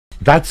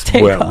That's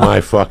where my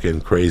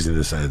fucking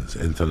craziness ends.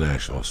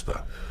 International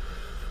stuff.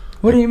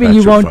 What do you mean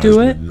you won't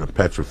do it?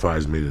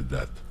 Petrifies me to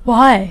death.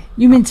 Why?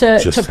 You mean to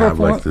perform? Have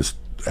like this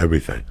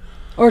everything.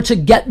 Or to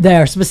get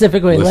there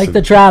specifically, Listen, like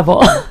the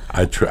travel.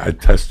 I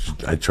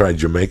tried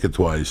Jamaica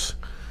twice,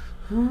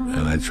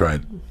 and I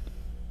tried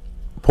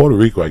Puerto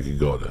Rico. I could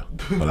go there.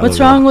 But what's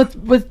wrong with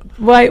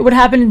what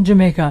happened in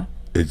Jamaica?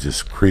 It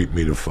just creeped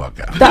me the fuck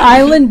out. The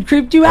island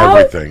creeped you out?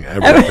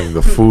 Everything.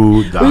 The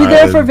food, the Were you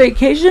there for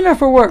vacation or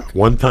for work?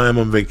 One time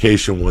on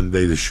vacation, one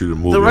day to shoot a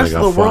movie. The rest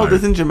of the world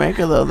isn't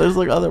Jamaica, though. There's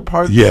like other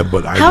parts. Yeah,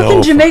 but I know. How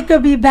can Jamaica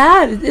be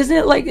bad? Isn't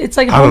it like, it's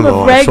like home of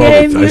I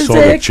reggae music? saw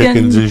the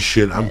chickens and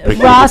shit. I'm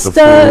picking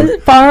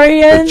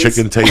Rastafarians. The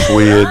chicken tastes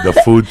weird. The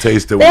food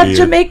tasted weird. They have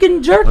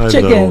Jamaican jerk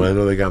chicken. I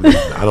know they got me.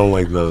 I don't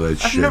like none of that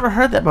shit. I've never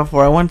heard that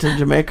before. I went to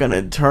Jamaica and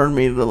it turned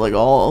me to like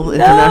all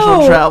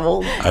international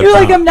travel. You're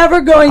like, I'm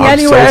never going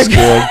anywhere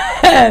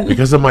again.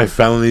 Because of my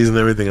felonies and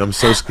everything, I'm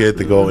so scared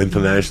to go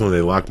international. They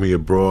lock me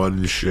abroad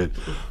and shit.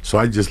 So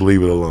I just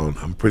leave it alone.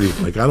 I'm pretty,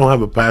 like, I don't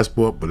have a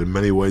passport, but in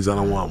many ways I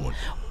don't want one.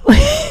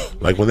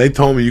 Like when they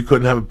told me you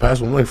couldn't have a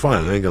passport, I'm like,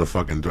 fine, I ain't gonna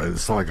fucking do it.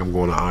 It's not like I'm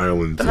going to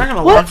Ireland.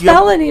 What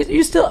felonies?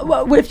 You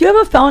still? If you have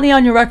a felony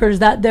on your record, is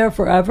that there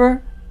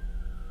forever?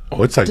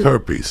 Oh, it's like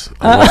herpes,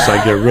 unless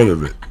I get rid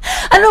of it.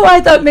 I don't know why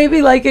I thought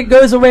maybe like it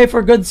goes away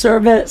for good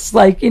service,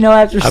 like, you know,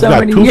 after so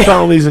many years. I've got 2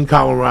 felonies in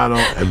Colorado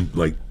and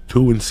like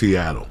 2 in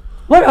Seattle.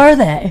 What are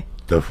they?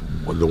 The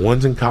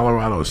ones in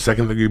Colorado are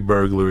second-degree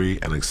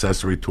burglary and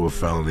accessory to a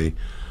felony.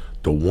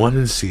 The one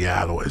in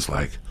Seattle is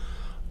like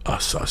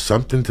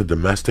something to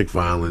domestic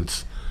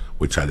violence,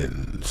 which I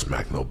didn't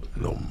smack no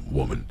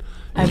woman.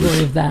 I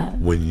believe that.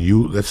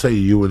 When let's say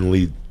you and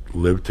Lee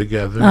lived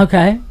together.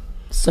 Okay.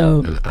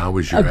 So and I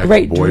was your a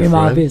great dream,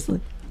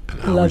 obviously.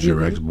 And I was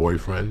your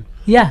ex-boyfriend.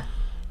 Yeah.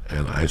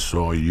 And I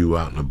saw you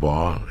out in a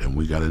bar and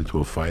we got into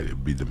a fight,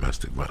 it'd be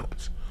domestic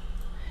violence.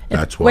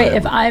 That's why. Wait,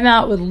 if I'm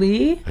out with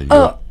Lee,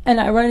 and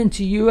I run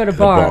into you at a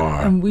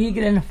bar, and we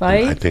get in a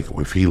fight. I think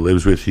if he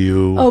lives with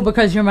you. Oh,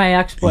 because you're my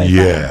ex-boyfriend.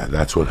 Yeah,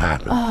 that's what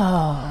happened.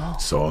 Oh.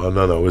 So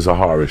no, it was a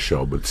horror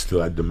show, but still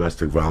that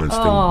domestic violence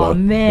thing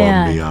bummed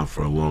me out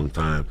for a long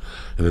time.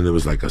 And then there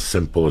was like a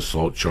simple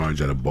assault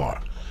charge at a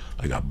bar.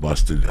 I got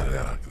busted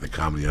at the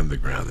Comedy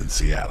Underground in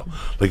Seattle.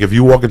 Like if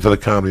you walk into the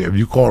comedy, if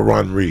you call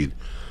Ron Reed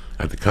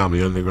at the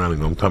Comedy Underground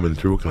and go, I'm coming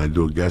through, can I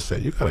do a guest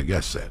set? You got a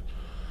guest set.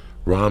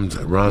 Ron's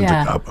a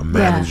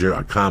manager,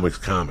 a comic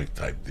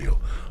type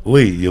deal.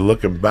 Lee, you're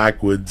looking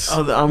backwards.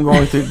 Oh, I'm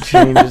going through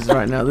changes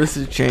right now. This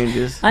is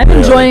changes. I'm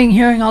enjoying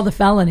hearing all the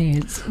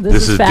felonies.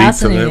 This is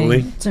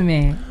fascinating to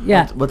me.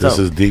 Yeah. What's this up?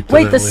 Is deep.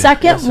 Wait, the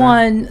second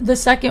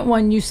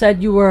one. You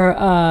said you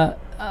were.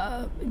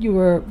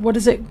 What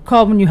is it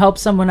called when you help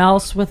someone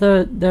else with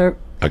their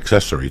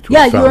accessory to?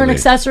 Yeah, you were an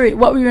accessory.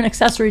 What were you an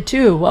accessory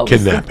to? What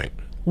kidnapping.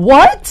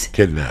 What?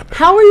 Kidnapping.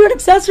 How are you an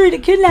accessory to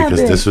kidnapping?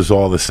 Because this was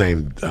all the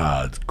same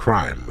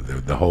crime.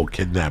 The whole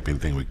kidnapping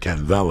thing with Ken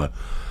Vella.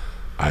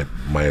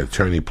 My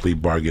attorney plea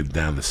bargained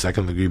down to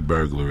second-degree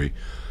burglary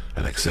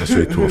and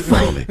accessory to a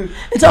felony.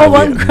 It's all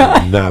one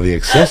crime. Now, the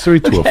accessory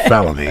to a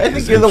felony. I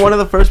think you're one of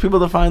the first people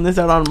to find this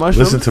out on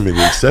mushrooms. Listen to me.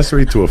 The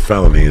accessory to a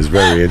felony is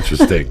very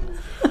interesting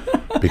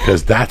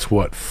because that's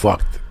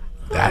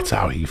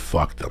how he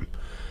fucked them.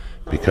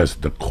 Because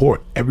the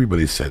court,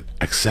 everybody said,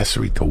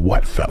 accessory to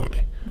what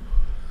felony?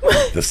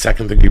 The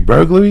second-degree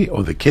burglary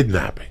or the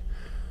kidnapping?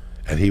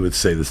 And he would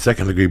say the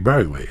second-degree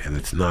burglary, and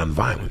it's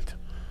non-violent.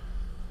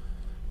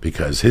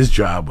 Because his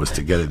job was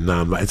to get it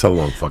non-violent. It's a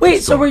long fucking story.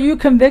 So were you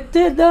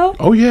convicted, though?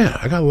 Oh, yeah.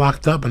 I got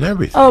locked up and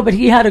everything. Oh, but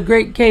he had a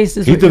great case,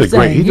 He did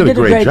a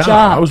great job.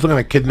 I was looking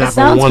at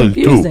kidnapping 1 and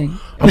 2.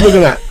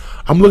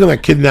 I'm looking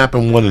at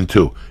kidnapping 1 and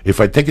 2.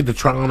 If I take it to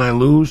trial and I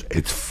lose,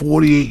 it's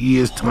 48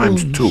 years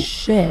times 2.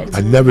 Shit.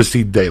 I never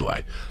see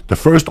daylight. The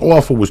first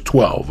offer was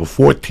 12 or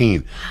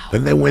 14.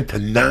 Then they went to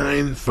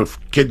 9 for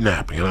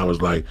kidnapping. And I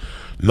was like,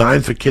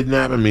 9 for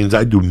kidnapping means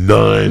I do 9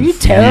 Are you years.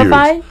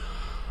 terrified?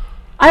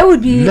 I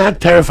would be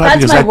not terrified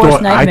because I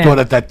thought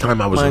at that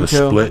time I was going to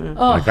split.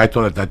 Oh. Like I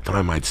thought at that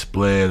time I'd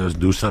split or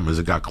do something as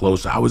it got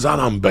closer. I was out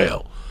on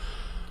bail.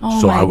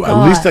 Oh so my God.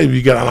 At least if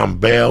you get out on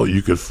bail,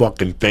 you could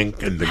fucking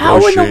think and negotiate.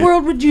 How in the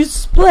world would you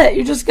split?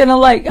 You're just gonna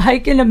like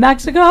hike into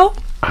Mexico?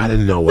 I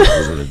didn't know what I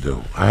was gonna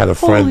do. I had a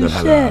friend that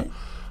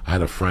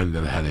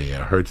had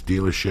a Hertz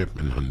dealership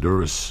in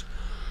Honduras,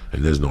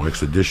 and there's no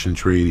extradition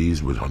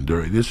treaties with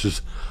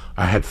Honduras.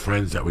 I had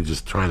friends that were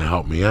just trying to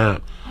help me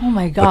out. Oh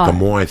my God! But the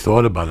more I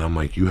thought about it, I'm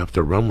like, you have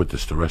to run with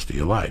this the rest of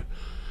your life.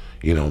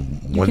 You know,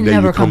 one day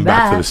you come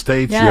back to the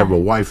States, you have a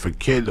wife, a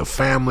kid, a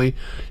family,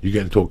 you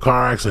get into a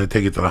car accident,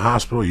 take it to the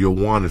hospital, you're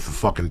wanted for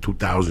fucking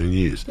 2,000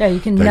 years. Yeah, you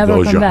can never come back.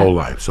 That goes your whole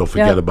life, so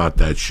forget about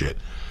that shit.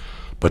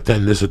 But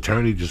then this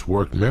attorney just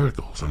worked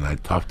miracles, and I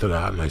toughed it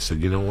out, and I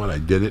said, you know what, I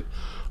did it.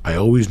 I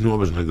always knew I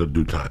was going to go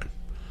do time.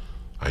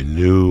 I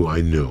knew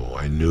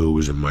it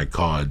was in my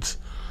cards.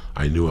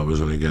 I knew I was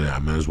going to get it. I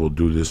might as well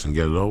do this and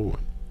get it over with.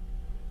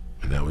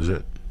 And that was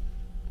it.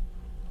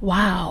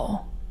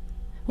 Wow.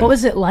 What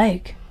was it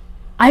like?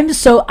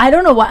 I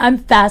don't know why I'm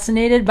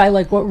fascinated by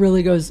like what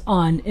really goes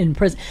on in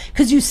prison,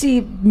 because you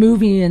see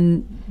movies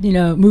and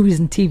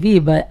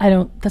TV, but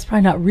that's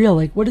probably not real.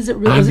 Like, what is it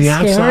really? On the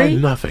outside, scary?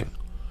 Nothing.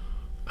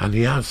 On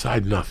the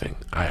outside, nothing.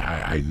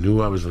 I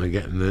knew I was going to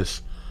get in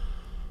this.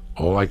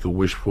 All I could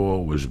wish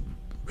for was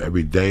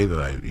every day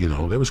that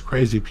there was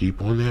crazy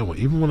people in there.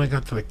 Even when I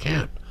got to the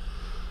camp,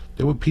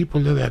 there were people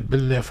in there that had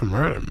been there for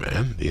murder,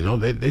 man.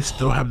 They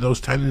still have those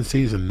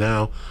tendencies, and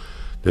now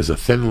there's a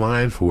thin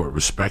line for what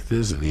respect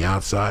is in the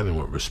outside and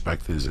what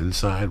respect is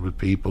inside with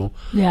people.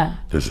 Yeah.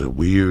 There's a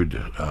weird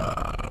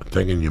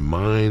thing in your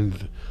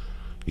mind.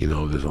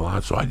 There's a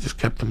lot. So I just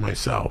kept to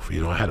myself.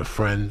 I had a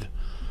friend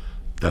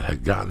that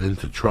had gotten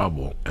into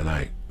trouble, and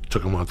I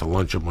took him out to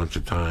lunch a bunch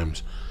of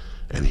times,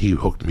 and he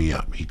hooked me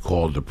up. He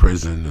called the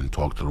prison and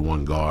talked to the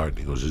one guard.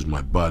 He goes, "This is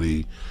my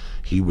buddy.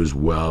 He was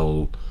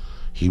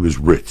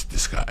rich,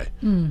 this guy.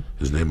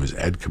 His name was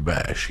Ed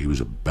Kabash. He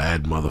was a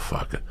bad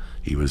motherfucker.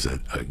 He was a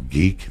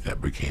geek that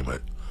became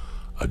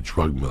a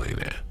drug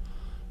millionaire.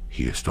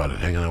 He started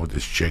hanging out with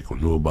this chick who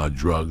knew about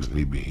drugs, and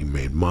he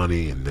made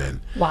money, and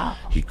then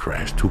he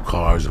crashed 2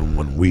 cars in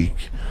 1 week.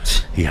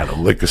 He had a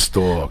liquor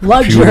store, a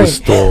computer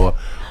store.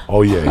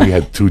 Oh, yeah, he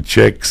had 2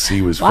 chicks.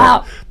 He was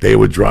they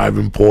were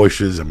driving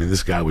Porsches. I mean,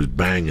 this guy was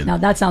banging. Now,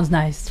 that sounds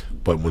nice.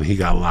 But when he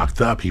got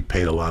locked up, he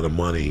paid a lot of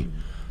money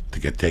to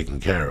get taken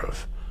care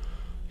of.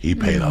 He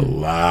paid a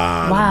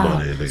lot of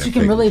money to get taken care of. So you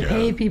can really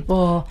pay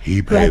people.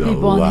 He paid a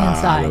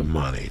lot of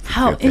money to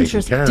How get taken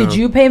interesting. care Did of.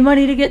 you pay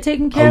money to get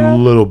taken care A of?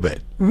 little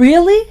bit.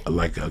 Really?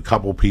 Like a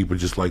couple people,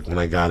 just like when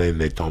I got in,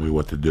 they told me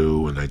what to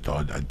do, and I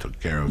thought I took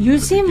care of them. You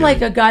seem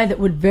like a guy that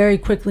would very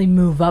quickly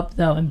move up,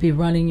 though, and be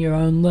running your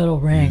own little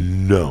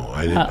ring. No,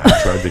 I didn't.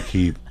 I tried to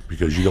keep,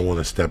 because you don't want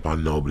to step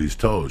on nobody's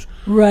toes.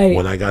 Right.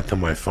 When I got to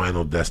my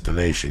final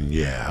destination,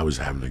 I was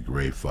having a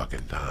great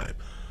fucking time.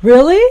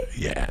 Really?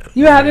 Yeah.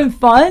 You were having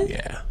fun?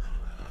 Yeah.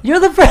 You're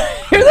the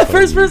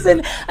first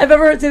person I've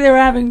ever heard say they were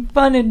having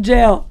fun in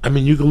jail. I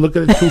mean, you can look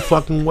at it 2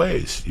 fucking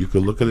ways. You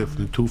can look at it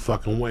from 2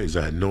 fucking ways.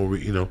 I had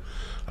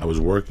I was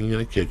working in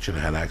a kitchen. I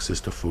had access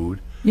to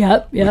food.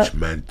 Yep. Which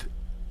meant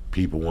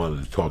people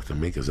wanted to talk to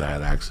me because I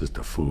had access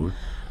to food.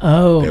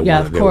 Oh, of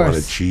course. They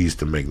wanted cheese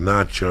to make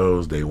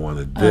nachos. They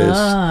wanted this.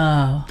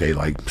 Oh. They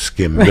like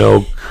skim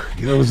milk.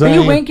 You know what I'm saying?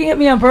 Are you winking at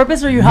me on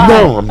purpose, or are you high?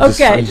 No, I'm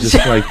just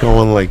like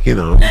going like,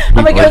 I'm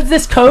like, oh,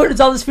 this coat? It's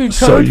all this food code.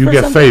 So you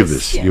get something?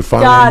 favors. You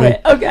follow Got me?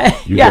 it. Okay.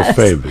 You get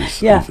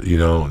favors. Yeah.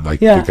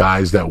 The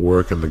guys that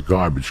work in the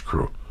garbage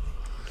crew.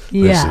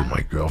 Listen,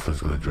 my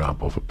girlfriend's going to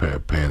drop off a pair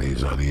of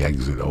panties on the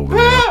exit over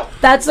there.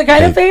 That's the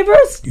kind of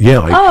favors? Yeah,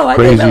 like I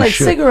crazy think like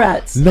shit.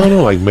 Cigarettes.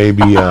 No, like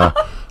maybe,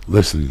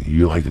 listen,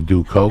 you like to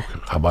do coke?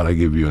 How about I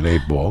give you an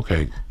 8-ball?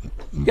 Okay.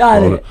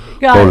 Got it.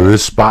 Go to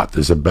this spot.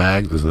 There's a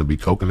bag. There's going to be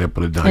coke in there.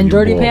 Put it down. And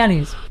your dirty ball.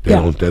 panties. They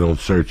don't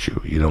search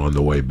you, on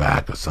the way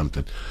back or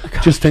something.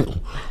 Just think,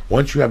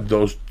 once you have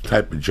those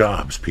type of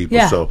jobs, people.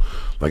 Yeah. So,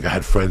 like, I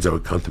had friends that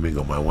would come to me and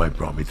go, "My wife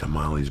brought me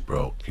tamales,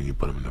 bro. Can you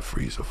put them in the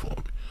freezer for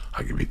me?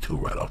 I'll give you 2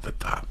 right off the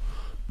top."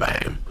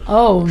 Bam.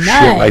 Oh, nice.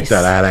 Shit like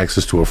that. I had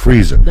access to a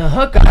freezer. The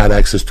hookup. I had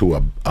access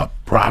to a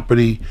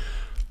property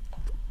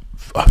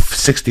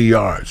 60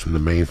 yards from the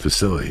main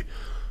facility.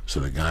 So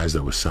the guys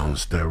that were selling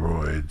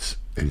steroids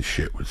and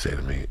shit would say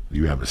to me,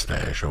 "You have a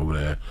stash over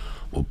there?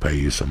 We'll pay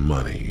you some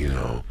money,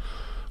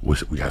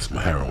 We got some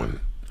heroin."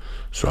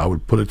 So I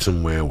would put it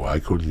somewhere where I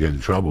couldn't get in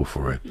trouble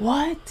for it.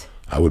 What?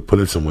 I would put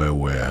it somewhere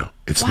where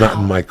it's not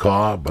in my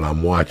car, but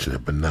I'm watching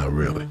it, but not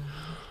really.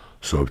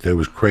 So if there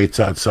was crates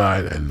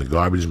outside and the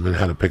garbage men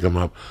had to pick them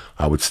up,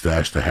 I would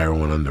stash the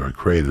heroin under a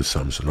crate or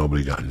something so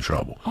nobody got in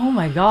trouble. Oh,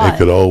 my God. It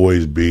could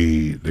always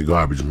be the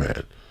garbage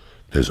man.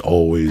 There's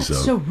always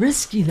That's so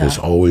risky, though. There's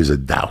always a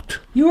doubt.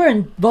 You were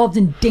involved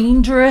in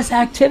dangerous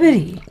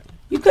activity.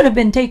 You could have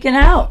been taken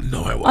out.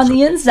 No, I wasn't. On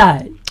the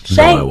inside. Shanked.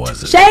 No, I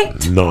wasn't.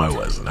 Shanked. No, I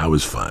wasn't. I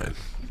was fine.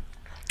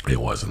 It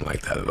wasn't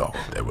like that at all.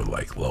 They were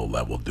like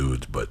low-level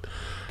dudes, but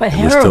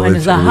heroin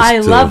is a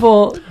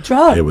high-level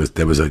drug.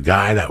 There was a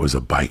guy that was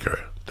a biker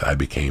that I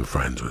became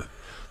friends with.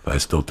 But I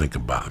still think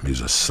about him.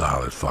 He's a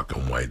solid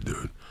fucking white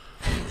dude.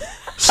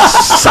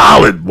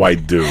 Solid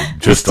white dude.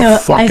 Just a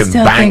fucking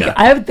banger.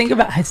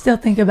 I still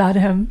think about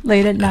him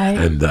late at night.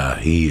 And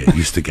he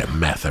used to get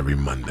meth every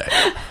Monday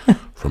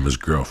from his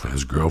girlfriend.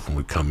 His girlfriend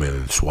would come in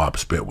and swap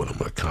spit with him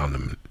with a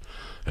condom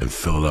and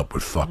fill it up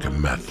with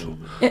fucking meth.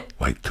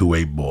 Like 2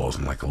 8-balls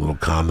and like a little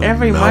condom.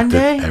 Every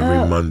Monday?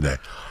 Every Monday.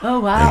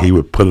 Oh, wow. And he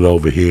would put it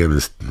over here in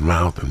his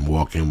mouth and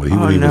walk in with it. He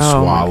would even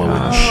swallow it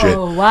and shit.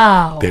 Oh,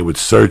 wow. They would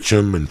search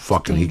him and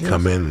fucking he'd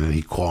come in and then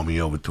he'd call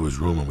me over to his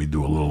room and we'd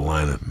do a little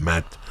line of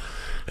meth.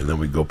 And then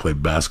we'd go play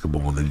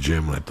basketball in the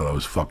gym and I thought I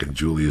was fucking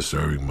Julius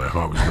Erving. My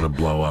heart was going to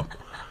blow up.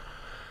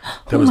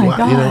 There was a lot,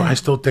 I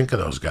still think of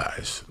those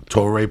guys.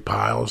 Torrey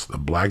Piles, the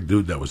black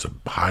dude that was a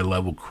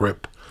high-level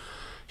Crip.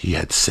 He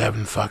had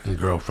 7 fucking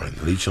girlfriends,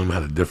 and each of them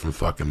had a different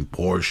fucking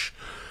Porsche,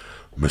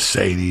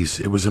 Mercedes.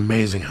 It was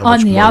amazing how On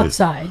much the money.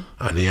 outside.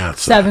 On the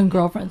outside. 7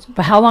 girlfriends.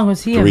 But how long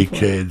was he in 3 for?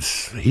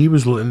 kids. He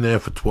was in there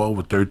for 12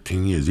 or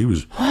 13 years. He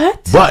was.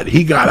 What? But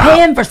he got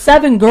Paying out. for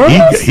 7 girls?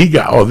 He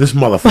got. Oh, this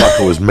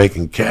motherfucker was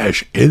making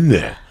cash in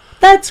there.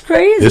 That's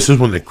crazy. This is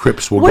when the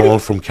Crips were going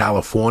from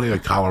California to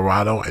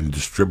Colorado and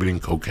distributing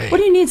cocaine. What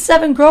do you need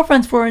 7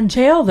 girlfriends for in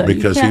jail, though?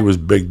 Because he was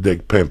big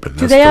dick pimping.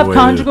 Do they have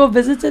conjugal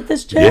visits at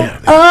this jail? Yeah.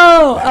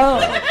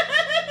 Oh.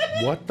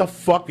 What the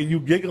fuck are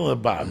you giggling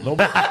about? No.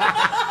 Why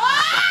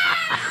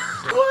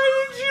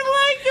did you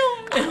like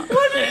him?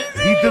 What did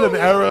He did an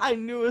error. I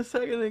knew a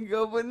second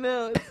ago, but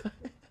now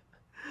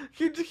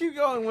it's... keep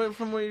going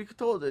from where you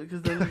told it,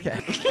 because then...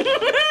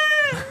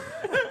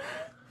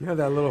 You know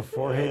that little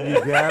forehead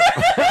you got?